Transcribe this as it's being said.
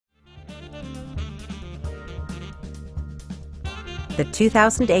the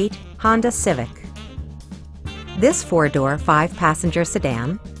 2008 Honda Civic. This four-door, five-passenger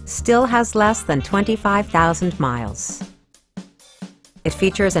sedan still has less than 25,000 miles. It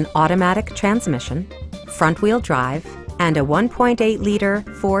features an automatic transmission, front-wheel drive, and a 1.8-liter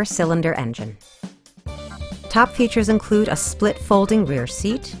four-cylinder engine. Top features include a split folding rear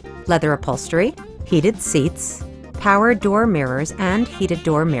seat, leather upholstery, heated seats, power door mirrors and heated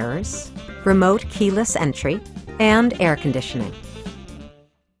door mirrors, remote keyless entry, and air conditioning.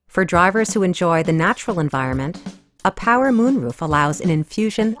 For drivers who enjoy the natural environment, a power moonroof allows an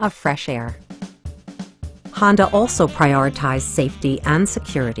infusion of fresh air. Honda also prioritized safety and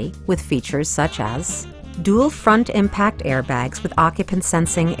security with features such as dual front impact airbags with occupant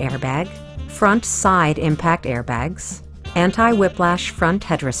sensing airbag, front side impact airbags, anti-whiplash front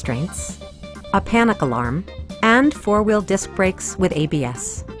head restraints, a panic alarm, and four-wheel disc brakes with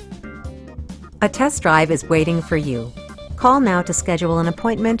ABS. A test drive is waiting for you. Call now to schedule an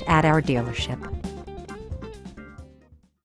appointment at our dealership.